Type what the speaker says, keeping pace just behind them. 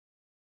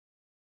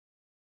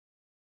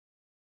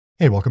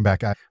Hey, welcome back,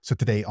 guys. So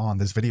today on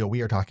this video,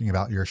 we are talking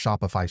about your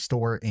Shopify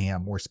store,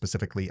 and more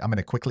specifically, I'm going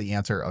to quickly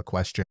answer a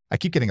question I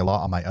keep getting a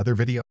lot on my other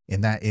video,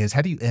 and that is,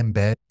 how do you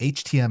embed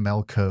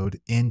HTML code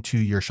into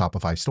your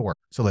Shopify store?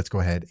 So let's go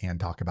ahead and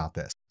talk about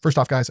this. First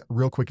off, guys,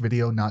 real quick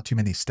video, not too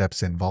many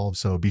steps involved,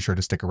 so be sure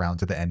to stick around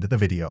to the end of the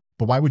video.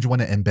 But why would you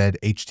want to embed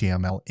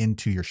HTML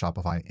into your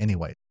Shopify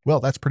anyway? Well,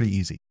 that's pretty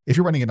easy. If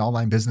you're running an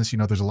online business, you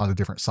know there's a lot of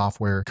different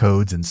software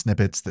codes and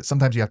snippets that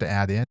sometimes you have to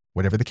add in.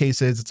 Whatever the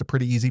case is, it's a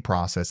pretty easy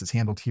process. It's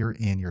handled here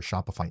in your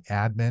Shopify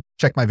admin.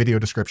 Check my video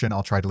description.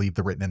 I'll try to leave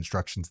the written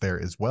instructions there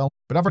as well.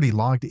 But I've already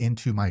logged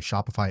into my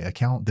Shopify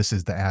account. This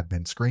is the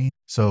admin screen.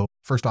 So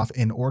first off,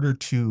 in order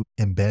to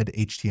embed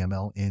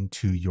HTML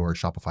into your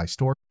Shopify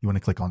store, you want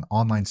to click on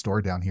Online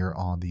Store down here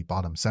on the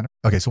bottom center.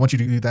 Okay, so once you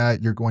do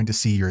that, you're going to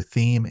see your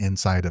theme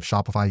inside of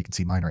Shopify. You can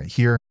see mine right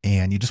here.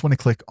 And you just want to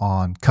click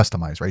on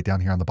Customize right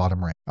down here on the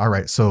bottom right. All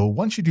right, so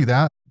once you do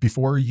that,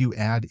 before you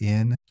add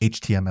in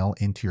HTML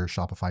into your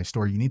Shopify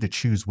store, you need to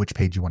choose which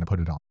page you want to put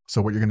it on.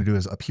 So what you're going to do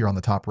is up here on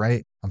the top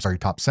right,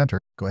 top center,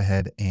 go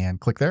ahead and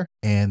click there,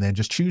 and then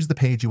just choose the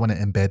page you want to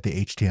embed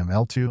the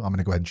HTML to. I'm going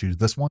to go ahead and choose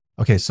this one.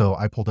 Okay, so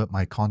I pulled up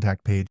my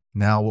contact page.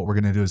 Now what we're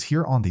going to do is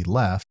here on the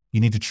left, you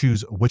need to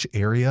choose which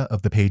area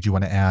of the page you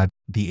want to add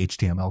the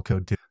HTML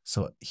code to.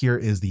 So here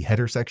is the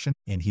header section,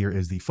 and here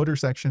is the footer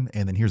section,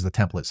 and then here's the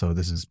template. So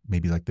this is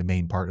maybe like the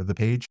main part of the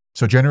page.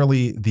 So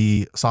generally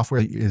the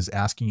software is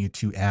asking you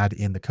to add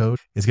in the code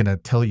is going to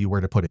tell you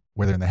where to put it,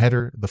 whether in the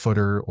header, the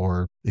footer,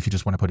 or if you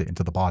just want to put it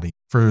into the body.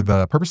 For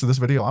the purpose of this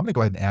video, I'm going to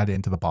go ahead and add it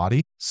into the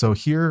body. So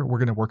here we're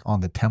going to work on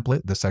the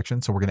template, this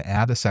section. So we're going to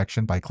add a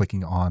section by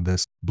clicking on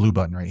this blue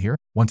button right here.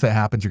 Once that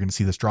happens, you're going to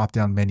see this drop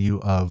down menu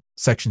of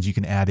sections you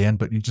can add in,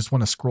 but you just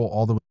want to scroll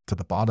all the way to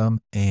the bottom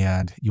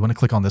and you want to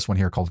click on this one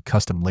here called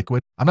Custom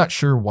Liquid. I'm not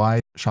sure why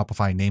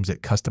Shopify names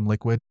it Custom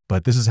Liquid,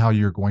 but this is how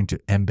you're going to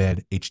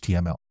embed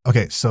HTML.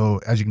 Okay,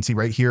 so as you can see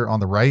right here on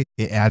the right,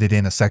 it added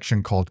in a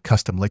section called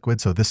Custom Liquid.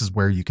 So this is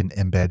where you can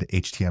embed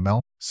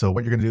HTML. So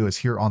what you're going to do is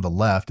here on the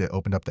left, it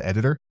opened up the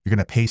editor. You're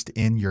going to paste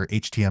in your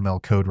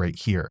HTML code right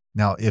here.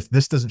 Now, if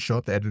this doesn't show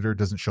up, the editor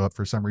doesn't show up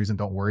for some reason,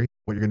 don't worry.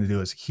 What you're going to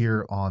do is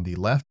here on the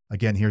left,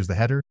 again, here's the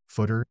header,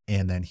 footer,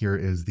 and then here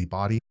is the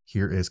body.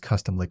 Here is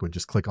Custom Liquid.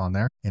 Just click on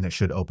there and it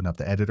should open up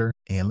the editor.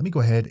 And let me go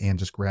ahead and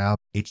just grab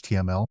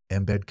HTML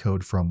embed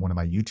code from one of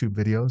my YouTube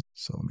videos.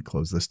 So let me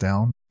close this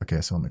down.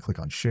 Okay, so let me click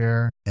on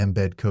share,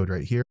 embed code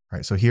right here. All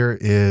right, so here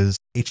is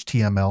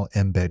HTML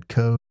embed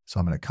code. So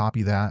I'm going to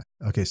copy that.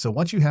 Okay, so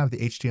once you have the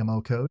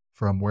HTML code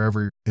from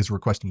wherever is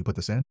requesting you put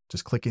this in,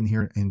 just click in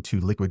here into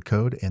liquid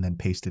code and then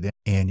paste it in.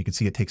 And you can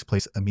see it takes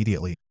place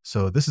immediately.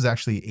 So this is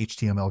actually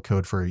HTML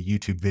code for a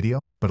YouTube video,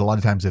 but a lot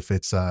of times if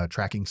it's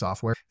tracking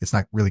software, it's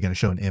not really going to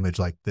show an image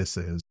like this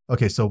is.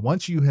 Okay, so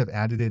once you have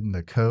added in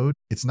the code,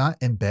 it's not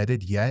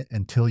embedded yet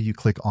until you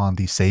click on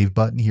the save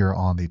button here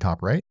on the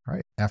top right. All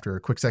right, after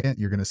a quick second,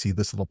 you're going to see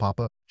this little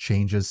pop-up,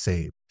 changes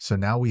saved. So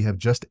now we have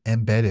just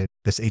embedded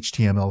this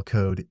HTML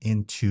code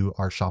into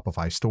our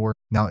Shopify store.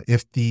 Now,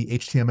 if the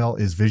HTML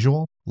is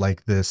visual,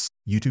 like this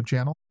YouTube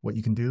channel, what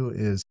you can do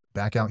is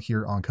back out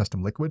here on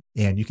Custom Liquid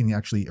and you can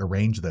actually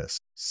arrange this.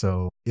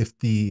 So if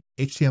the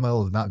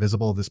HTML is not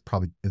visible, this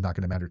probably is not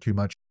going to matter too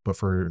much. But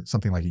for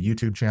something like a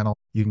YouTube channel,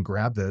 you can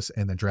grab this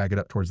and then drag it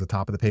up towards the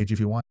top of the page if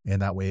you want.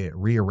 And that way it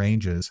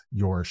rearranges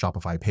your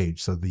Shopify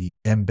page. So the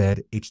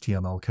embed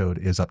HTML code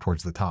is up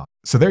towards the top.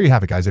 So there you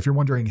have it, guys. If you're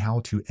wondering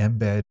how to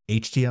embed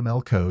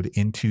HTML code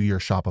into your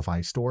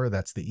Shopify store,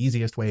 that's the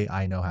easiest way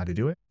I know how to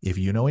do it. If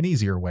you know an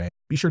easier way,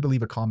 be sure to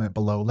leave a comment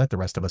below. Let the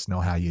rest of us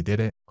know how you did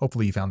it.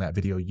 Hopefully you found that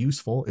video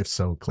useful. If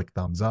so, click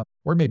thumbs up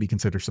or maybe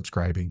consider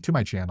subscribing to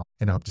my channel,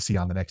 and I hope to see you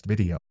on the next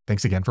video.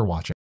 Thanks again for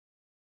watching.